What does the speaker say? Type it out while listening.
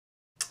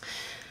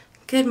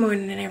Good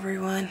morning,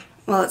 everyone.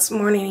 Well, it's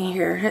morning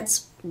here.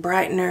 It's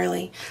bright and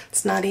early.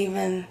 It's not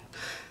even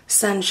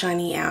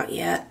sunshiny out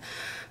yet.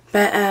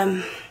 But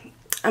I'm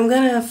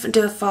going to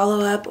do a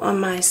follow-up on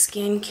my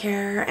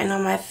skincare and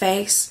on my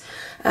face,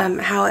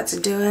 how it's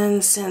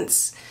doing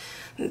since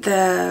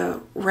the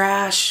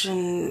rash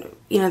and,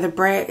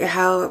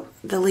 how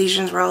the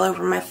lesions were all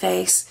over my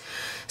face.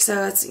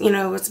 So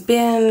it's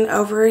been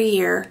over a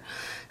year.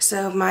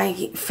 So my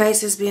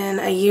face has been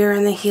a year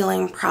in the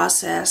healing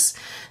process,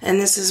 and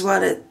this is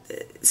what it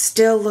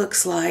still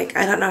looks like.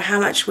 I don't know how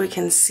much we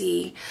can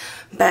see,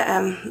 but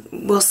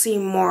we'll see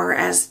more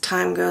as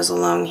time goes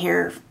along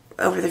here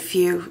over the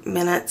few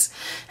minutes,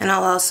 and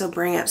I'll also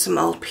bring up some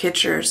old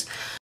pictures.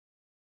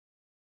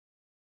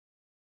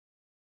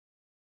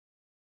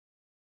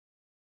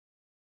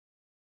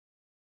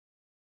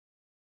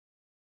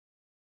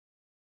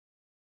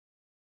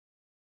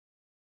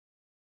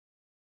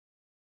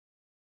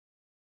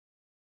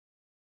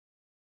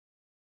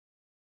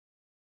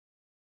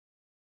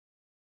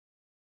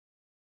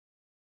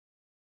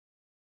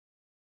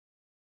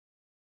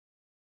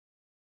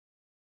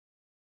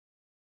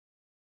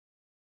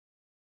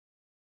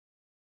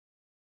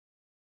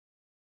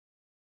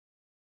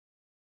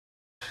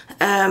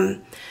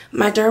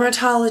 My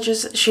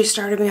dermatologist, she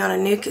started me on a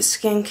new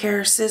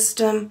skincare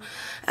system.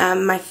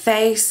 My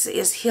face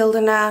is healed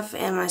enough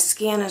and my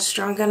skin is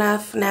strong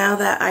enough now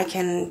that I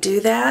can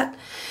do that.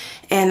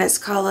 And it's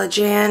called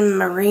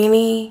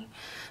Marini.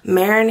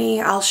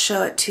 I'll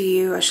show it to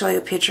you. I'll show you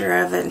a picture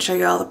of it and show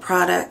you all the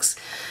products.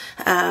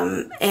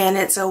 And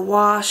it's a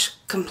wash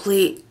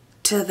complete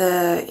to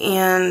the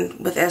end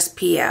with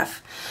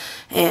SPF.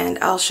 And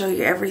I'll show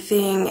you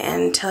everything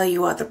and tell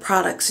you what the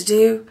products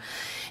do.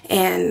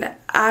 And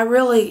I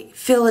really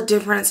feel a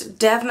difference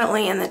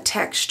definitely in the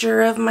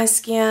texture of my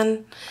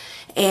skin,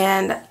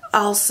 and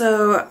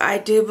also I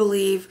do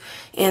believe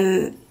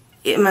in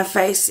my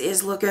face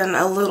is looking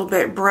a little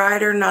bit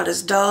brighter, not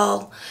as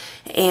dull,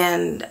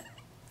 and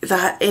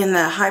in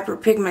the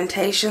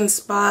hyperpigmentation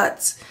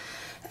spots,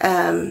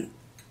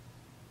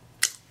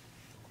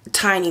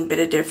 tiny bit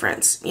of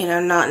difference,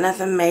 not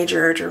nothing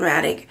major or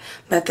dramatic,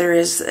 but there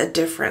is a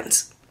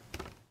difference.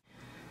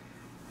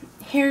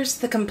 Here's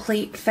the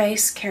complete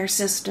face care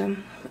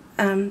system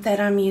that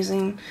I'm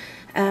using.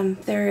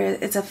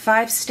 It's a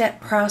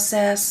 5-step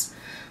process,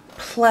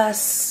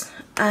 plus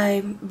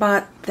I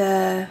bought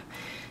the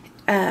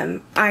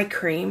eye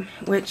cream,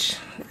 which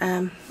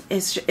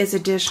is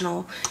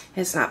additional.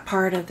 It's not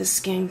part of the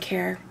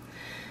skincare,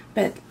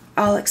 but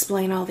I'll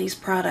explain all these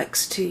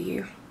products to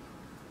you.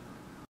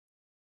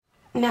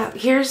 Now,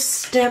 here's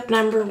step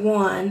number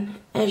 1.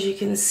 As you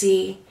can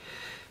see,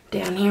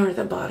 down here at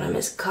the bottom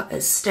is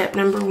step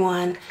number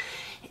 1,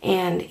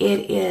 and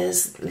it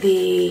is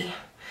the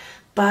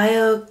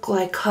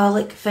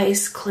bioglycolic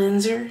face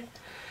cleanser,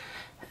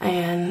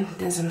 and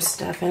there's some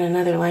stuff in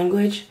another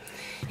language.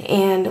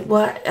 And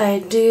what I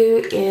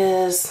do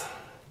is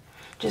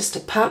just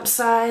a pump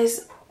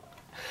size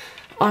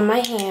on my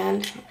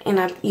hand,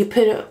 and you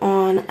put it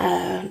on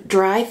a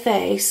dry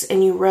face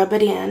and you rub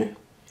it in,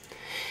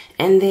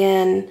 and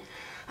then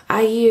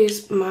I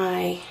use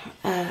my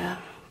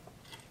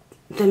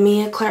the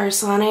Mia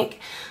Clarisonic.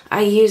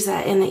 I use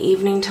that in the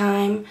evening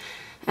time,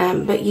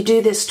 but you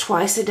do this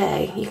twice a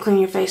day. You clean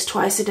your face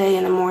twice a day,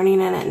 in the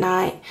morning and at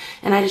night,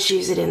 and I just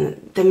use it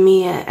in the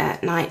Mia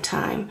at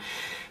nighttime.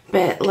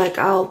 But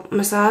I'll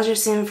massage your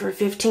skin for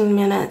 15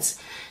 minutes,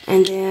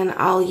 and then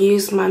I'll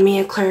use my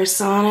Mia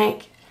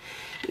Clarisonic.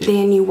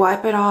 Then you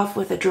wipe it off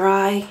with a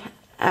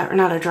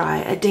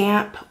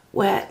damp,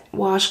 wet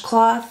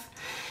washcloth,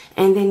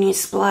 and then you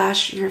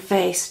splash your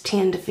face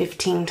 10 to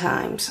 15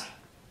 times.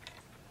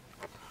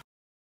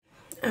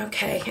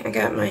 Okay, I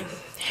got my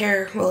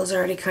hair, well, it's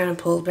already kind of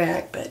pulled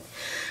back, but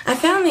I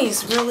found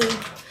these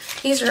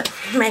are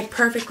made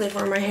perfectly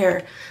for my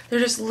hair.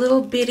 They're just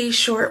little bitty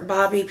short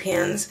bobby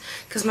pins,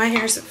 because my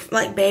hair's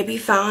like baby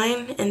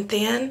fine and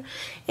thin,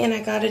 and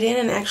I got it in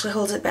and it actually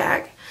holds it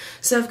back.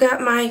 So I've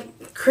got my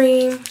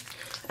cream,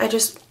 I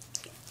just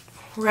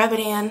rub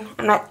it in,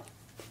 and I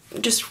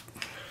just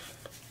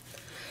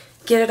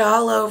get it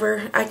all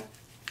over. I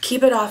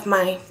keep it off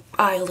my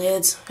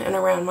eyelids and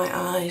around my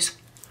eyes.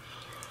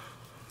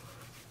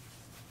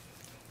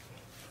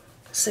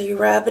 So you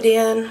rub it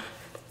in,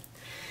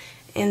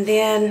 and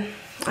then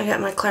I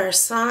got my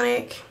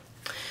Clarisonic.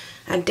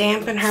 I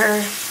dampen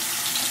her,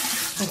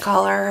 I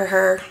color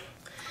her,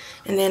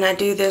 and then I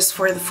do this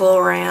for the full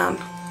round.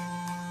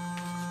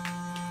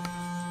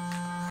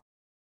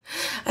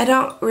 I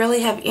don't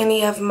really have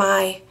any of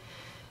my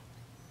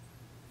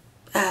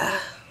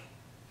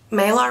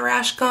malar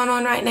rash going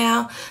on right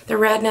now. The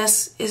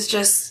redness is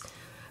just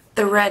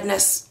the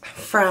redness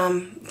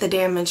from the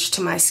damage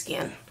to my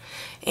skin.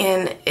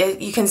 And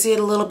you can see it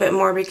a little bit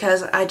more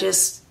because I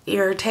just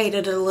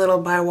irritated it a little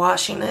by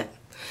washing it.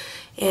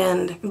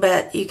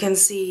 But you can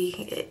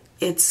see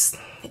it's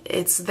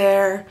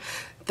there.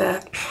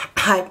 The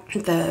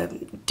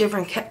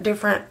different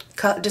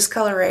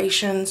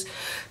discolorations,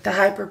 the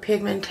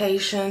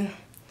hyperpigmentation,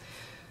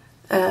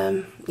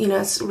 You know,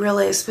 it's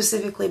really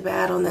specifically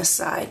bad on this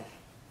side.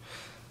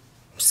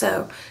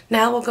 So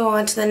now we'll go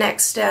on to the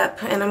next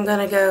step, and I'm going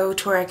to go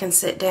to where I can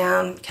sit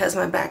down because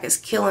my back is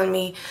killing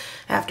me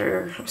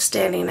after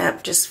standing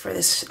up just for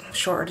this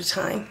short a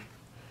time.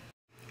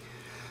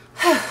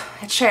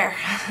 A chair.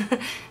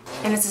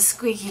 And it's a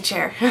squeaky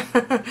chair.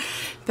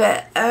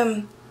 But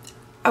I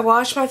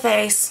washed my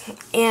face,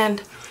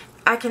 and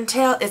I can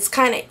tell it's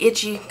kind of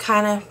itchy,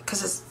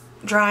 because it's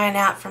drying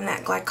out from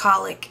that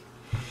glycolic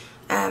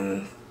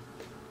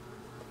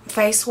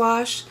face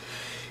wash.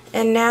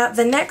 And now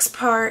the next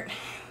part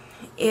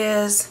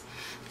is,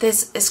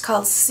 this is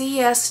called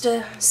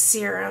Siesta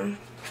Serum.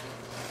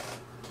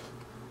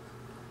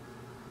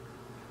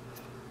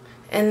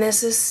 And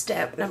this is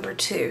step number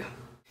 2.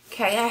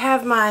 Okay, I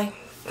have my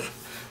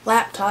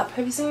laptop.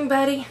 Have you seen me,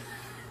 buddy?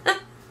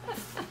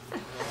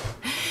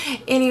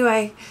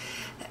 Anyway,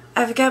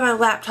 I've got my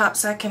laptop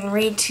so I can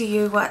read to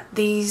you what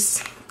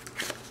these,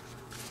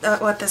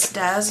 what this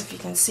does, if you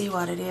can see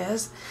what it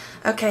is.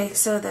 Okay,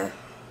 so the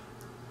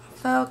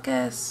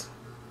focus.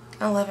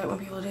 I love it when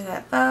people do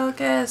that.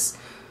 Focus.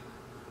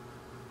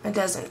 It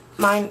doesn't.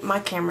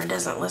 My camera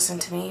doesn't listen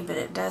to me, but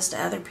it does to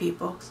other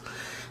people.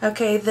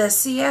 Okay, the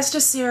Siesta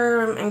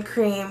Serum and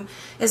Cream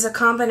is a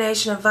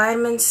combination of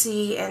vitamin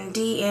C and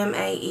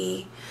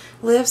DMAE.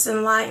 Lifts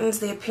and lightens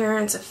the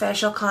appearance of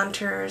facial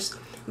contours,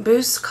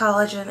 boosts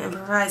collagen, and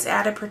provides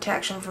added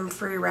protection from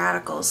free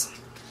radicals.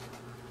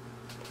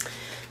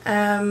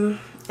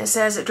 It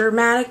says it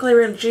dramatically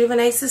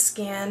rejuvenates the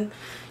skin.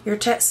 Your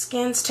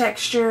skin's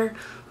texture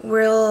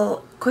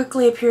will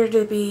quickly appear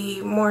to be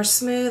more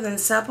smooth and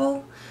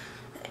supple.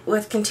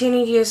 With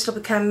continued use, it'll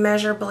become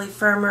measurably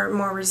firmer,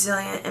 more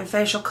resilient, and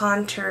facial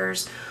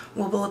contours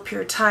will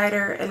appear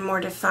tighter and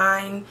more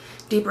defined.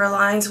 Deeper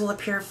lines will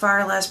appear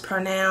far less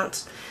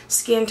pronounced.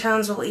 Skin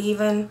tones will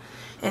even,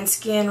 and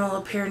skin will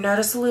appear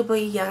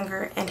noticeably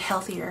younger and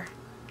healthier.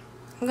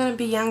 I'm going to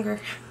be younger.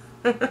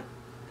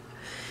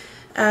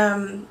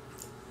 And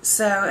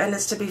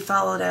it's to be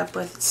followed up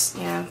with,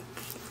 you know,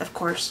 of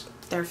course,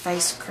 their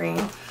face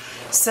cream.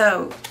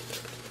 So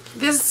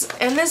this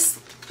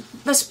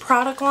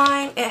product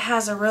line, it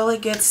has a really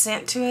good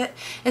scent to it.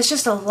 It's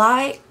just a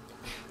light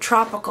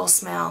tropical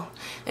smell.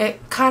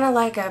 It kind of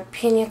like a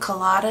pina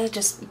colada,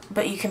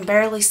 but you can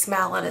barely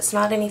smell it. It's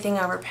not anything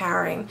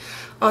overpowering.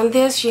 On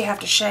this, you have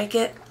to shake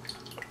it.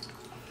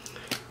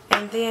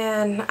 And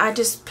then I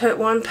just put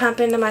one pump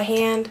into my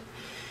hand.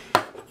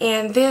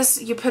 And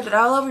this, you put it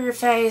all over your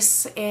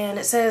face, and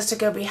it says to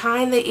go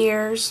behind the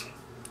ears.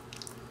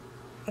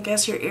 I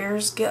guess your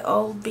ears get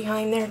old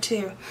behind there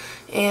too.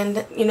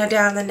 And, you know,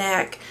 down the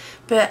neck.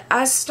 But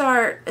I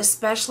start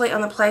especially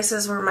on the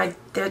places where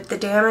the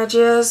damage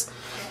is.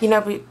 You know,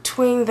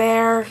 between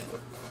there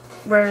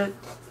where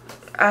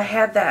I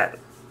had that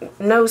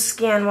no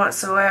skin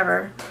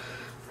whatsoever.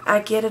 I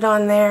get it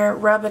on there,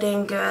 rub it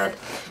in good.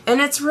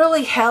 And it's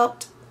really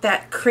helped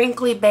that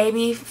crinkly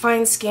baby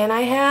fine skin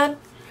I had.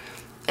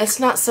 It's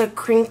not so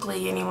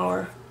crinkly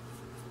anymore.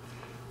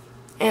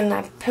 And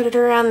I put it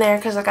around there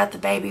because I got the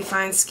baby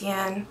fine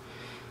skin.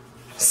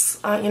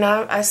 You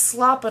know, I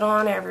slop it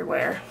on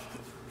everywhere.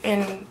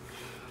 And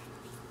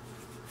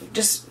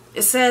just,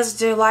 it says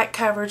do light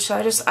coverage,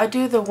 so I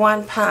do the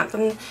one pump.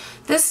 And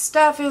this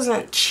stuff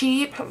isn't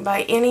cheap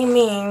by any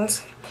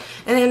means.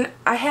 And then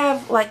I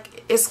have,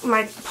 like,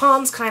 my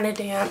palm's kind of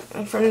damp,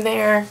 and from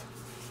there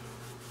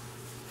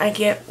I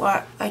get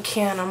what I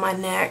can on my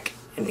neck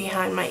and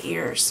behind my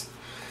ears.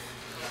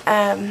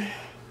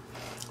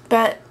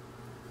 But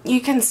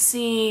you can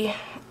see,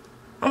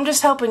 I'm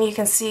just hoping you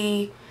can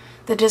see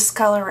the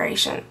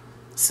discoloration,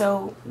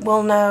 so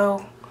we'll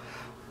know,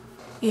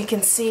 you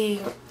can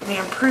see the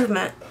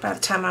improvement by the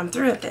time I'm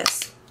through with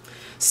this.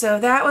 So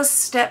that was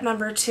step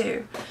number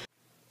 2.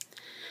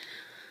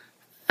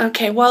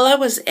 Okay, while I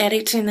was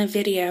editing the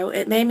video,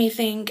 it made me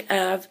think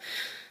of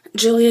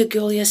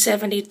Julia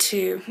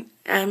 72.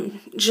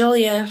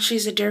 Julia,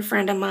 she's a dear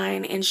friend of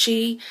mine, and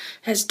she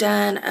has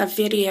done a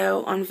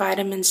video on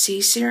vitamin C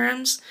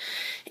serums,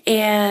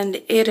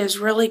 and it is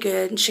really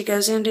good. She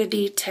goes into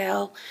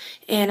detail,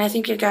 and I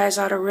think you guys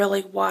ought to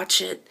really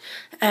watch it.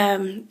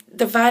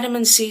 The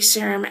vitamin C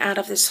serum out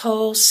of this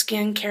whole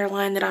skincare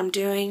line that I'm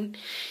doing,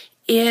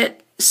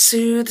 it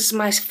soothes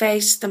my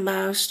face the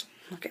most.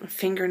 Look at my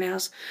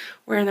fingernails.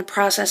 We're in the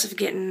process of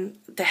getting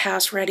the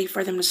house ready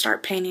for them to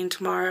start painting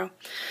tomorrow.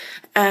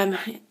 And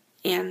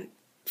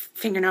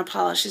fingernail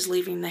polish is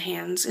leaving the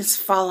hands. It's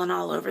fallen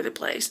all over the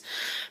place.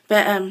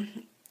 But,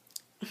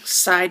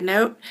 side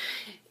note,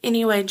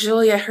 anyway,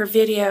 Julia, her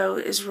video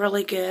is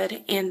really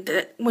good.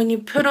 And when I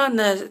put on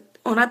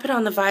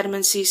the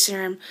vitamin C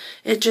serum,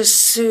 it just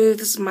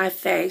soothes my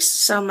face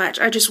so much.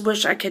 I just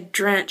wish I could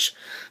drench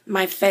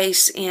my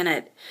face in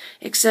it.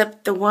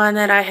 Except the one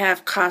that I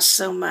have costs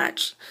so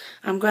much.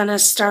 I'm going to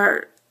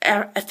start,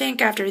 I think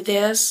after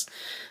this,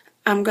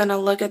 I'm going to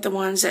look at the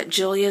ones that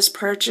Julia's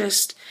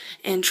purchased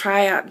and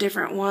try out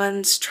different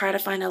ones, try to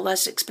find a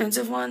less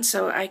expensive one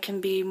so I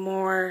can be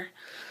more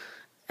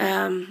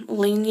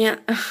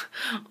lenient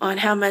on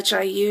how much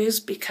I use,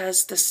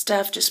 because the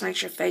stuff just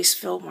makes your face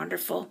feel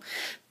wonderful.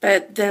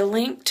 But the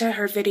link to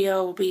her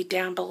video will be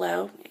down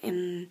below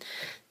in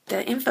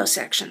the info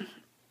section.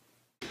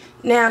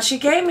 Now, she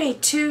gave me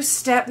 2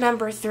 step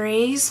number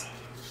 3s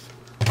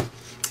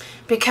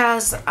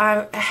because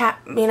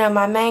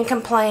my main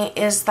complaint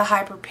is the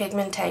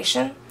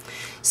hyperpigmentation.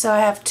 So I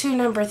have 2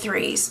 number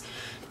 3s.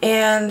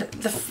 And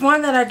the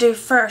one that I do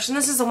first, and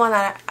this is the one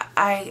that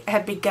I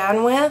had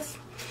begun with,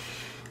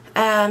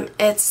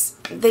 it's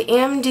the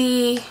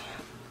MD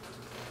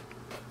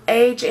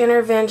Age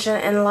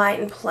Intervention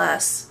Enlighten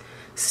Plus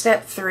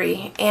Step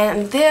 3.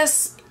 And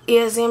this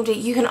is MD.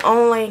 You can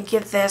only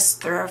get this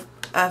through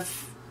a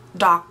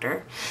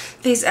doctor.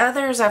 These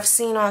others I've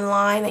seen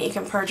online that you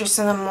can purchase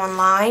them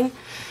online,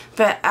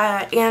 but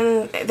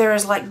there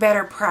is like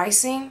better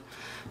pricing.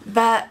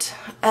 But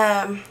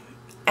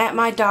at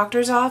my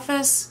doctor's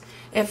office,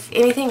 if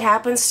anything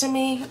happens to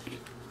me,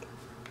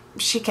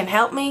 she can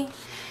help me,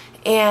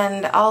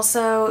 and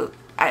also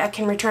I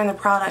can return the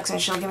products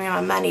and she'll give me my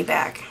money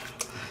back.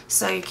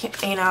 So you can,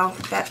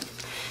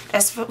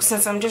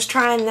 since I'm just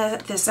trying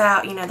this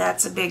out,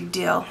 that's a big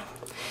deal.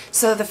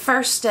 So the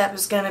first step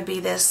is going to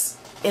be this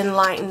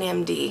Enlighten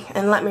MD,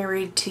 and let me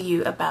read to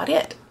you about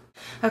it.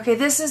 Okay,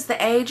 this is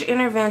the Age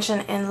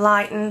Intervention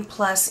Enlighten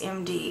Plus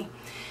MD.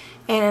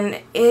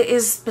 And it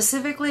is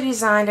specifically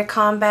designed to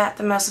combat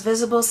the most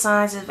visible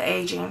signs of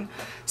aging: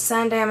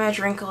 sun damage,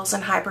 wrinkles,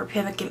 and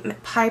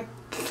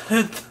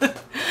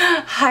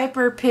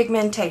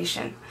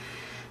hyperpigmentation.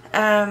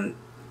 And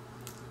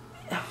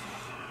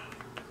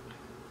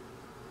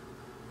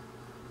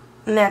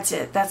that's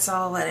it. That's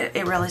all that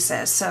it really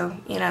says. So,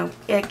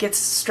 it gets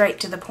straight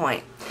to the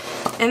point.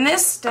 And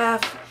this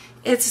stuff,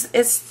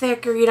 it's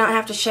thicker. You don't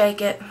have to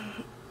shake it.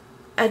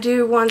 I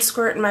do 1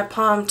 squirt in my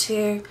palm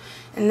too,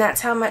 and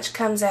that's how much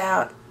comes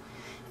out.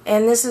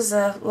 And this is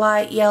a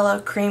light yellow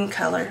cream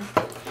color.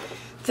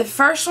 The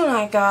first one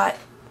I got,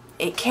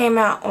 it came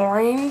out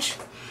orange,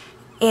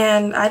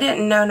 and I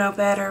didn't know no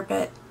better,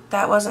 but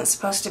that wasn't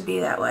supposed to be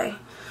that way.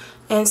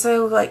 And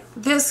so, like,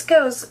 this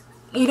goes,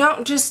 you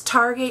don't just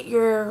target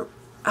your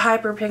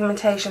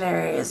hyperpigmentation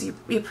areas, you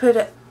put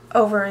it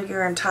over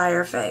your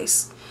entire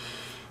face.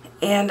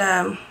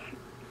 And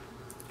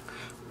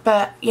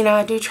but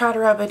I do try to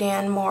rub it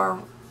in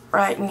more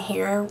right in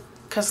here,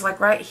 because like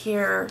right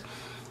here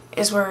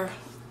is where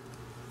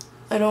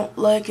I don't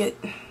like it.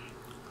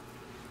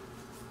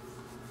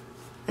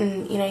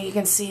 And you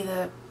can see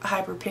the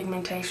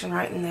hyperpigmentation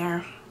right in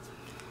there.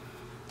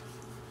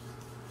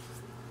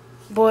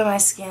 Boy, my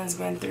skin's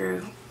been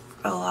through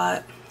a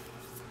lot.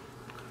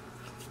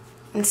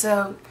 And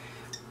so,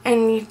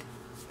 I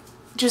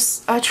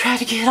try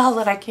to get all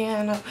that I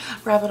can,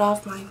 rub it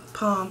off my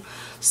palm.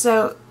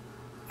 So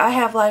I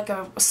have like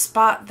a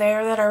spot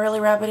there that I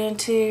really rub it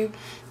into,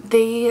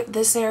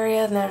 this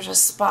area, and there's a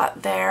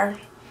spot there.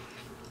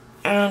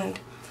 And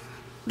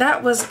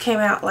that came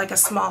out like a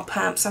small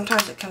pump.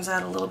 Sometimes it comes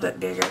out a little bit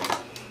bigger.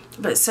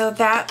 But so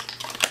that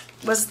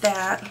was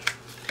that.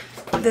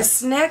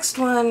 This next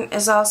one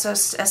is also a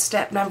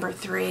step number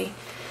 3.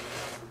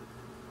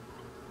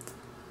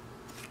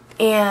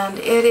 And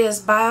it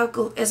is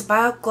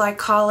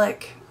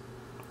bioglycolic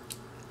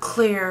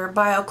clear,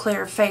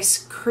 BioClear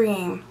face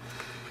cream.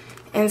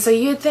 And so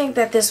you'd think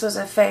that this was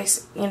a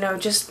face,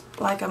 just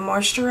like a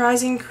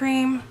moisturizing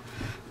cream,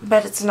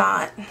 but it's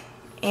not.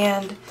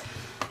 And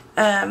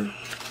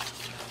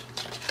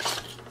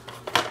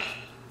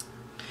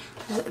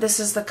this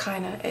is the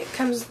kind of, it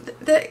comes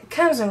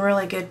in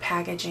really good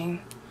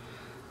packaging.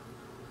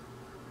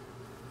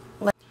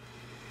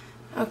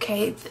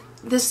 Okay,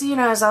 this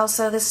is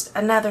also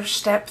another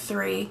step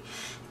 3,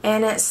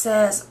 and it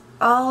says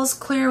all's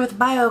clear with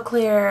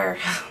BioClear.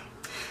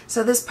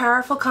 So this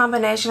powerful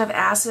combination of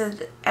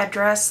acid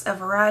address a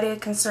variety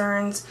of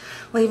concerns,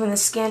 leaving the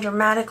skin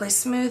dramatically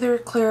smoother,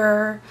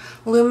 clearer,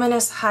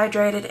 luminous,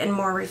 hydrated, and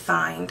more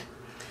refined.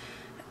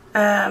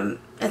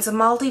 It's a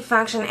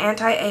multi-function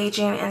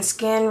anti-aging and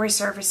skin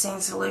resurfacing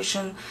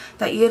solution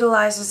that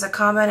utilizes a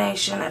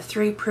combination of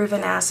 3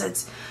 proven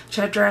acids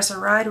to address a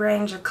wide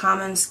range of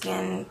common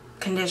skin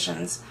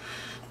conditions.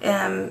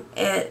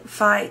 It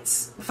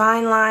fights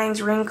fine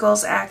lines,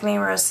 wrinkles, acne,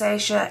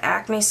 rosacea,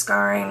 acne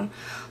scarring,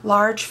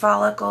 large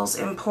follicles,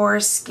 and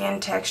porous skin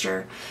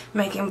texture,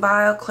 making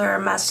BioClear a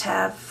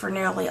must-have for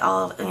nearly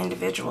all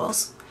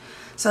individuals.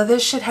 So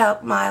this should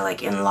help my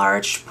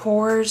enlarged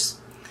pores.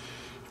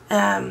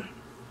 And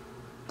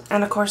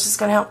of course it's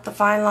going to help the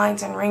fine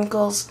lines and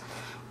wrinkles.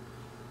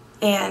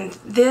 And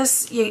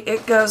this,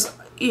 it goes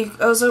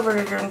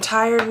over your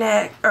entire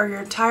neck or your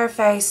entire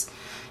face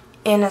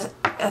in a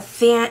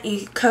thin,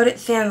 you coat it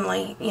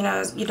thinly,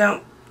 you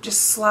don't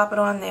just slop it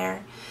on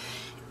there.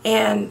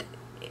 And,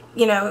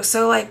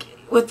 so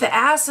with the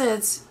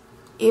acids,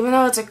 even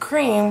though it's a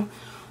cream,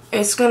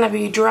 it's going to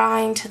be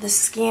drying to the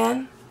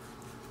skin.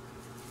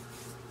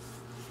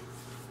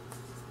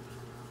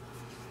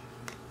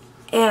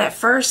 And at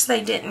first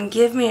they didn't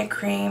give me a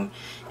cream,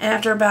 and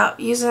after about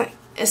it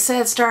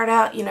said start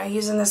out,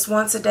 using this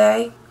once a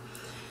day.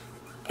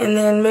 and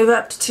then move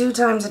up to 2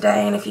 times a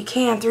day, and if you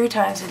can, 3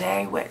 times a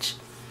day, which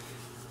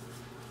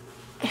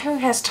who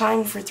has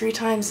time for 3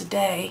 times a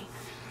day?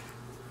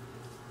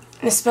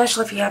 And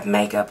especially if you have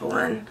makeup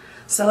on.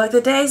 So like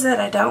the days that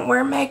I don't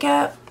wear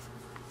makeup,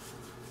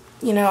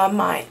 you know, I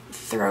might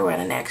throw in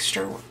an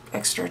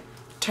extra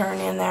turn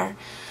in there.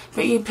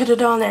 But you put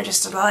it on there,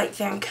 just a light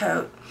thin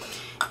coat.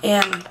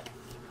 And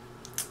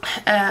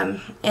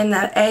in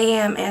the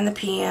AM and the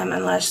PM,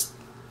 unless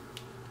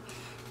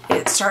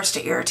it starts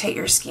to irritate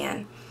your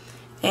skin.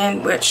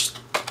 And which,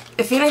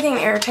 if anything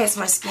irritates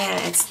my skin,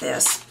 it's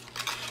this.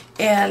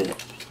 And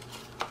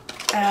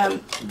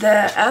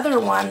the other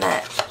one,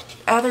 that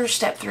other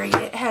step 3,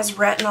 it has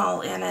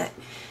retinol in it,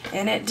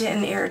 and it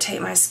didn't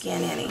irritate my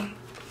skin any.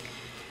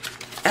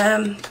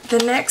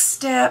 The next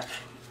step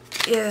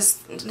is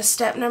the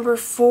step number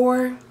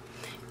 4,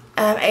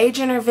 age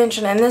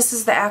intervention, and this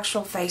is the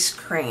actual face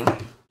cream.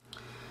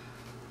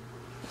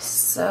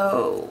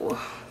 So,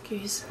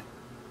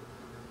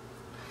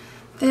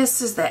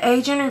 this is the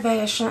age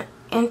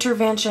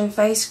intervention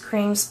face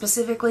cream,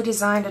 specifically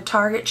designed to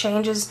target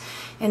changes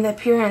in the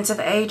appearance of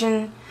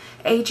aging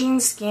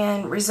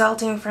skin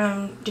resulting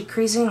from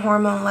decreasing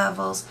hormone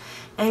levels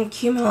and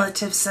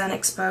cumulative sun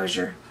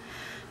exposure.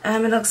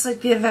 It looks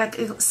like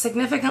it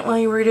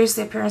significantly reduce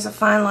the appearance of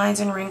fine lines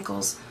and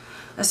wrinkles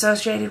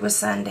associated with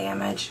sun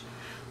damage.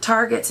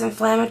 Targets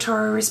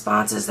inflammatory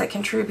responses that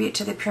contribute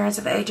to the appearance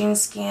of aging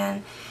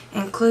skin,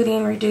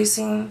 including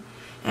reducing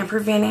and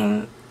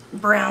preventing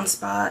brown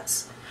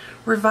spots.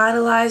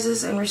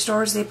 Revitalizes and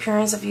restores the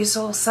appearance of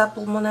youthful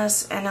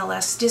suppleness and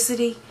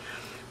elasticity.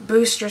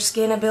 Boosts your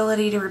skin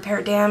ability to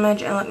repair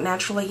damage and look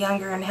naturally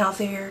younger and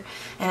healthier,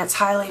 and it's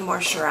highly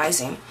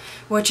moisturizing,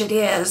 which it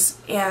is,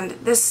 and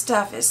this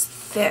stuff is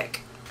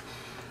thick.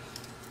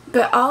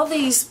 But all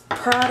these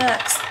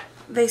products,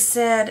 they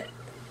said,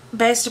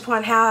 based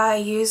upon how I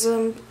use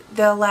them,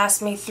 they'll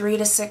last me 3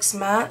 to 6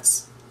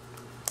 months,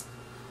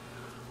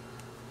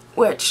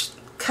 which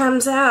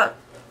comes out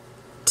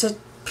to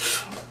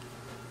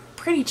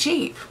pretty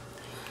cheap.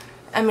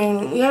 I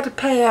mean, you have to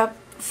pay up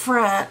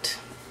front,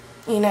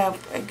 you know,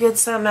 a good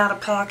sum out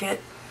of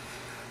pocket,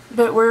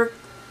 but we're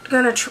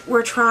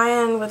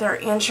trying with our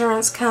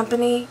insurance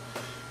company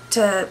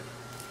to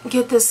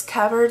get this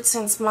covered,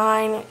 since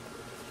mine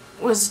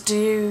was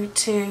due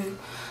to,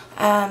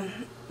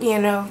 you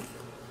know,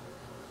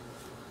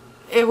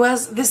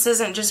 this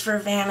isn't just for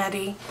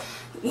vanity,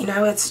 you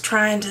know, this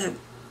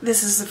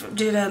is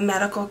due to a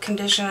medical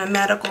condition, a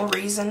medical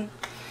reason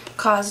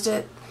caused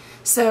it.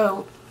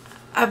 So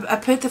I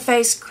put the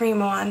face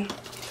cream on,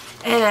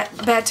 and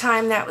at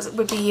bedtime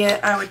would be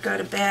it. I would go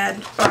to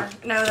bed, or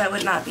no, that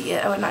would not be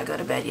it. I would not go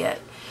to bed yet.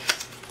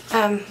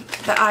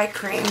 The eye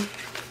cream.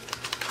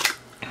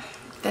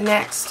 The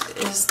next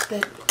is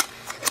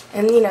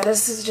and you know,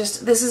 this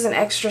is an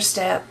extra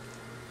step.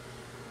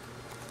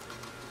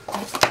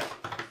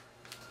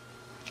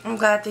 I'm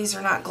glad these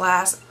are not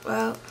glass.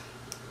 Well,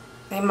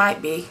 they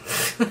might be.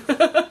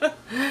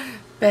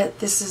 But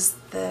this is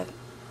the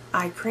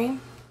eye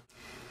cream.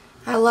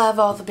 I love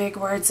all the big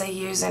words they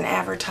use in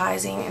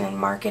advertising and in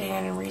marketing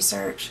and in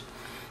research.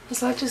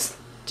 It's like,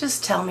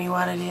 just tell me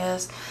what it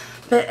is.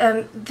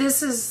 But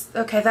this is,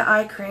 okay, the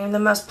eye cream, the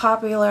most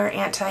popular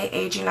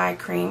anti-aging eye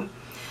cream.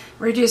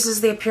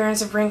 Reduces the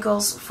appearance of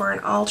wrinkles for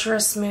an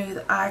ultra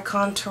smooth eye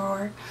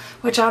contour,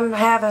 which I'm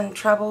having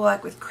trouble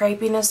like with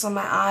crepiness on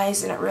my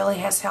eyes, and it really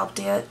has helped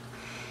it.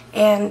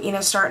 And, you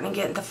know, starting to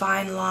get the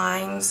fine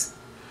lines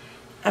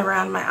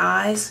around my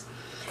eyes.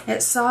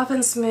 It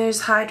softens,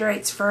 smooths,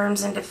 hydrates,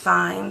 firms, and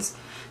defines.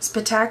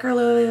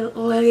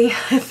 Spectacularly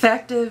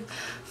effective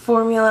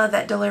formula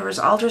that delivers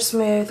ultra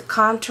smooth,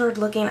 contoured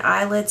looking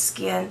eyelid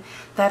skin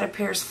that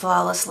appears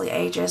flawlessly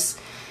ageless.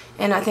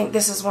 And I think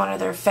this is one of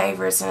their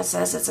favorites, and it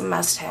says it's a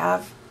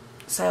must-have.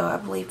 So I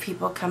believe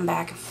people come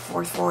back and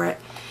forth for it.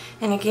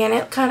 And again,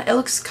 it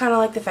looks kind of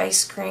like the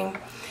face cream,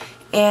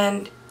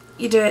 and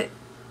you do it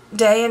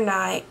day and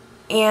night,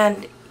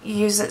 and you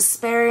use it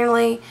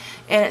sparingly,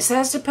 and it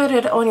says to put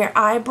it on your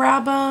eyebrow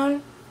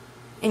bone,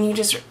 and you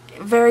just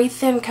very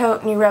thin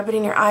coat and you rub it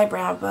in your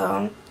eyebrow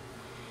bone,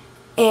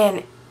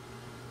 and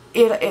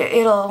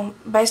it'll,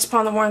 based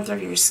upon the warmth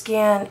of your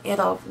skin,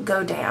 it'll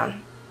go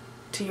down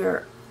to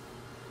your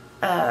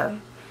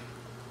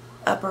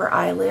upper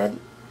eyelid.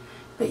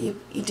 But you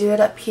do it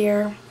up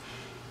here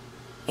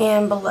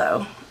and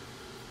below,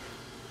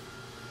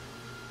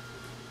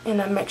 and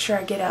I make sure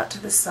I get out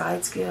to the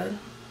sides good.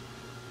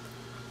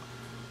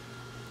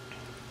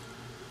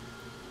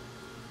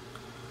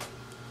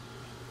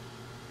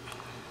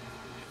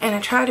 And I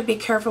try to be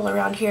careful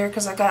around here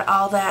because I got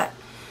all that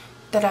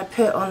I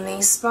put on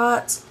these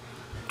spots.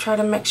 Try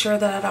to make sure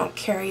that I don't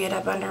carry it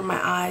up under my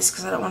eyes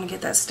because I don't want to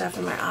get that stuff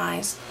in my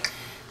eyes.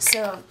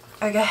 So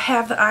I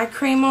have the eye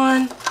cream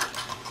on,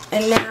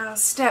 and now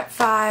step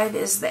 5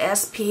 is the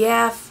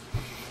SPF,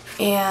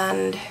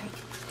 and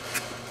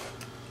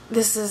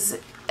this is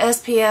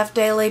SPF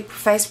Daily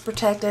Face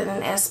Protectant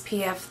and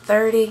SPF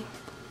 30.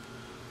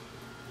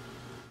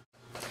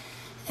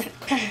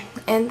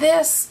 And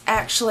this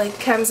actually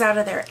comes out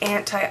of their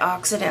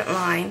antioxidant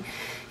line.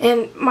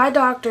 And my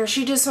doctor,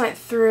 she just went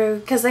through,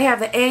 because they have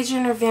the age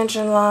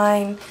intervention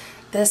line,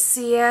 the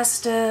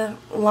siesta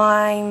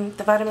line,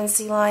 the vitamin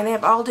C line. They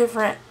have all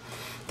different,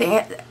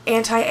 the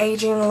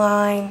anti-aging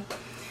line.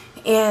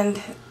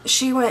 And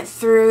she went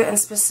through and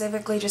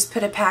specifically just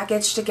put a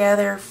package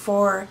together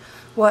for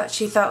what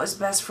she thought was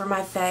best for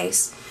my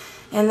face.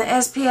 And the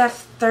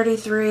SPF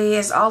 33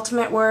 is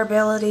ultimate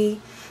wearability.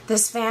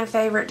 This fan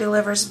favorite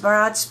delivers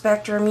broad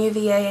spectrum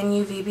UVA and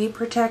UVB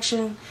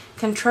protection,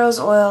 controls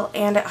oil,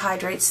 and it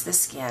hydrates the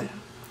skin.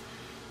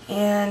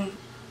 And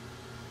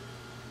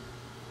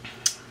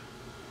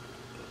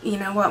you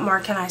know, what more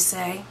can I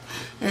say?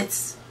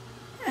 It's,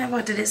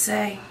 what did it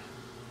say?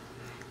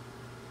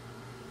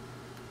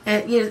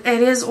 It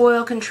is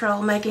oil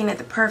control, making it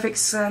the perfect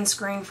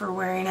sunscreen for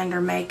wearing under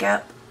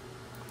makeup.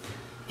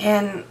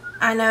 And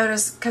I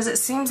noticed, because it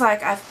seems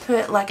like I've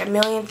put like a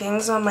million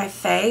things on my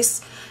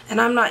face, and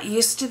I'm not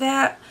used to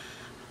that.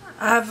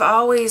 I've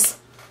always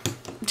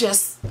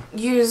just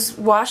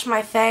wash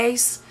my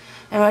face,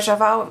 and which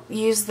I've always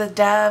used the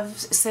Dove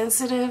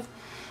Sensitive,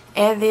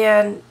 and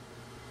then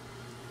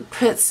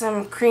put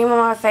some cream on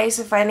my face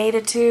if I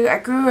needed to. I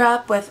grew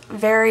up with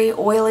very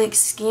oily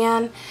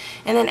skin,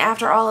 and then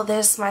after all of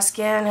this, my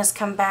skin has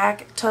come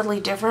back totally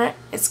different.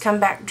 It's come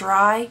back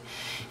dry,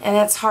 and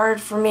it's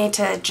hard for me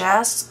to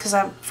adjust because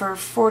for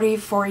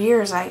 44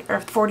 years,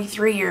 or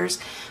 43 years,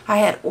 I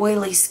had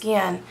oily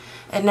skin,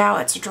 and now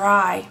it's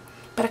dry,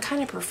 but I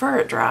kind of prefer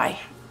it dry.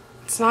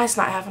 It's nice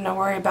not having to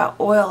worry about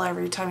oil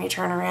every time you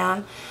turn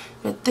around.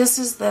 But this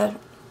is the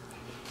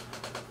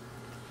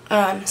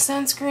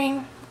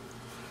sunscreen.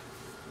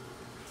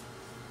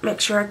 Make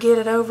sure I get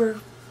it over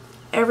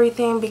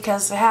everything,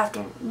 because I have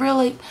to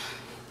really,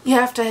 you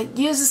have to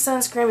use the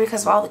sunscreen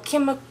because of all the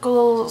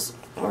chemicals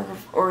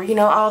or you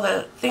know, all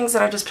the things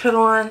that I just put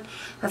on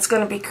that's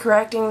going to be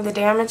correcting the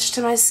damage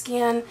to my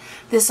skin.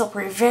 This will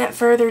prevent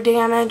further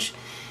damage.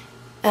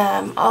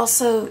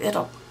 Also,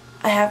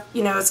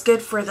 it's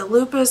good for the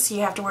lupus.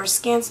 You have to wear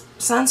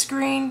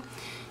sunscreen,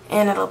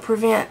 and it'll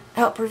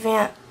help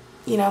prevent,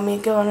 you know, me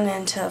going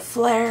into a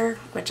flare,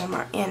 which I'm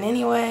in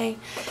anyway.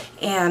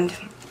 And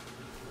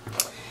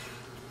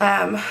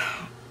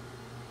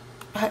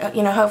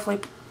you know, hopefully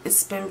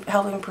it's been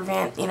helping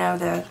prevent, you know,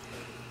 the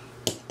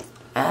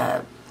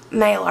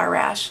malar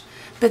rash.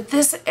 But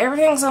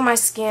everything's on my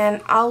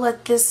skin. I'll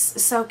let this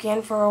soak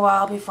in for a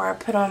while before I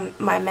put on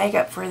my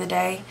makeup for the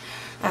day,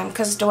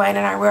 because Dwayne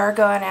and we are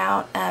going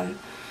out.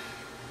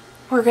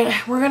 We're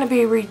gonna be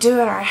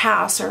redoing our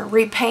house, or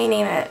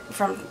repainting it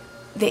from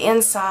the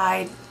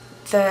inside,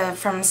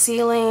 from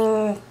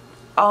ceiling,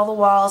 all the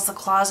walls, the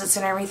closets,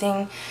 and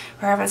everything.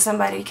 We're having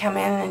somebody come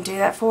in and do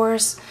that for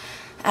us,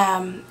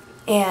 and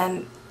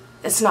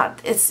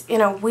it's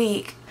in a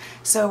week,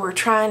 so we're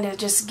trying to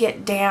just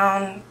get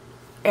down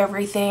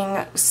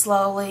everything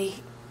slowly.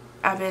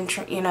 I've been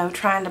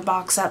trying to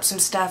box up some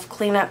stuff,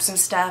 clean up some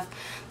stuff,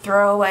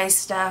 throw away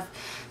stuff.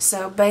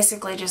 So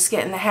basically just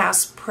getting the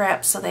house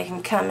prepped so they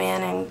can come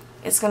in, and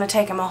it's going to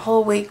take them a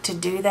whole week to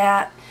do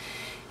that.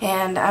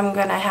 And I'm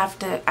going to have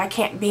to, I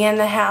can't be in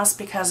the house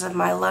because of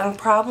my lung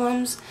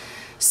problems.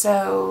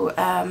 So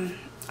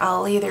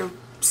I'll either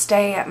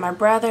stay at my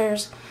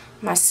brother's,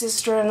 my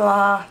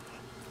sister-in-law,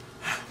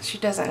 she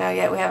doesn't know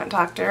yet, we haven't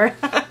talked to her,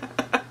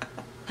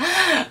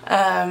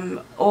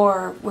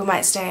 or we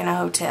might stay in a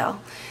hotel.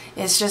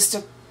 It's just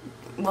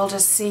we'll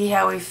just see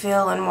how we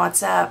feel and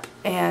what's up.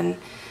 And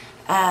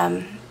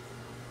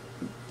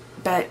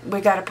but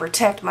we got to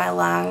protect my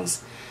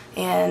lungs,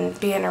 and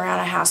being around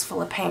a house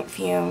full of paint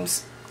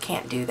fumes,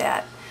 can't do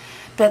that.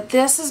 But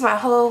this is my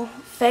whole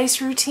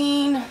face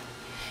routine,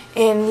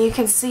 and you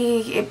can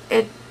see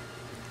it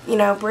you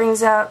know,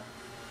 brings out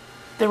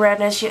the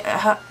redness.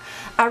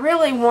 I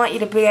really want you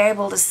to be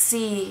able to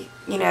see,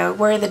 you know,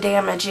 where the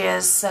damage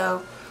is,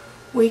 so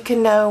we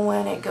can know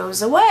when it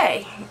goes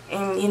away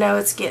and, you know,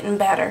 it's getting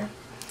better.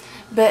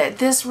 But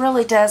this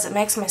really does, it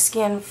makes my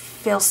skin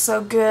feel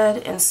so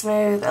good and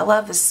smooth. I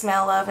love the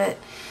smell of it.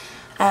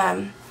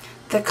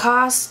 The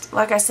cost,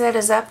 like I said,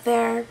 is up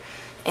there,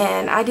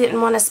 and I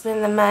didn't want to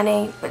spend the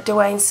money, but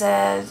Dwayne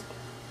said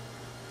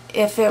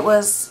if it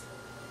was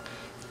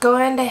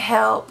going to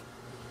help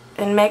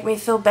and make me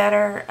feel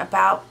better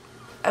about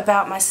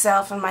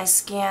myself and my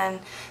skin,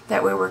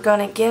 that we were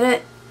going to get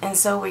it, and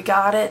so we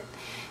got it,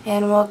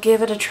 and we'll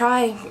give it a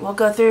try. We'll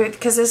go through it,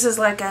 because this is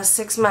like a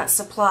 6-month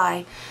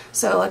supply.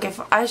 So like if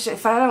I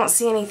don't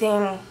see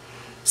anything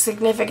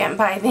significant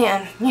by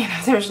then, you know,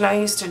 there's no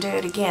use to do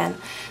it again.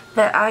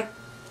 But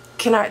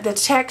the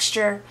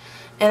texture,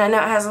 and I know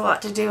it has a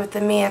lot to do with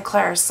the Mia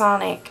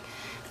Clarisonic,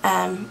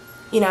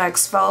 you know,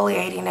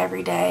 exfoliating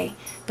every day,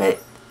 but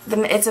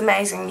it's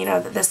amazing, you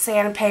know, the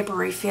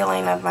sandpapery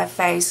feeling of my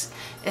face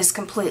is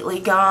completely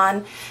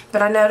gone.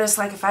 But I notice,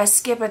 like, if I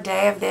skip a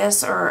day of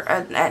this, or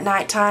at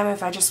nighttime,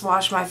 if I just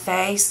wash my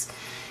face,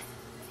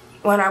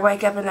 when I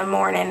wake up in the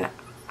morning,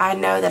 I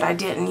know that I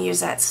didn't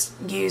use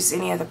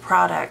any of the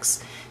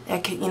products.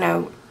 You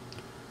know,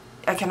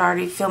 I can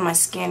already feel my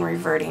skin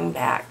reverting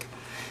back.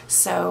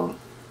 So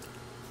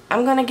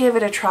I'm going to give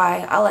it a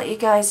try. I'll let you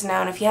guys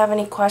know, and if you have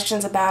any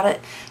questions about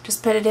it,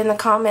 just put it in the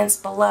comments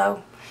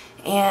below.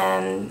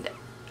 And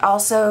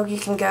also, you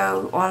can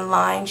go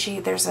online. She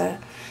has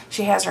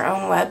her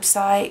own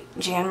website,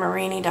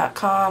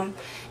 janmarini.com,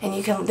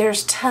 and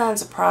there's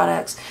tons of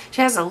products.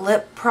 She has a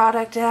lip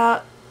product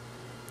out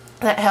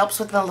that helps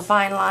with the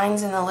fine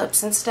lines in the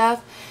lips and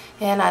stuff,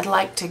 and I'd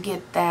like to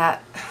get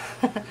that.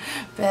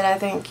 But I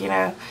think, you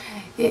know,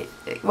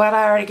 what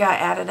I already got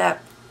added up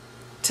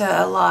to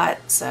a lot,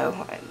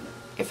 so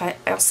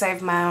I'll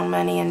save my own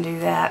money and do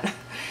that.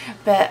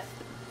 But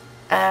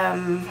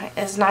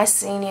it's nice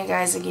seeing you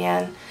guys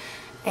again,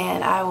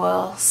 and I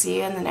will see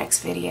you in the next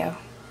video.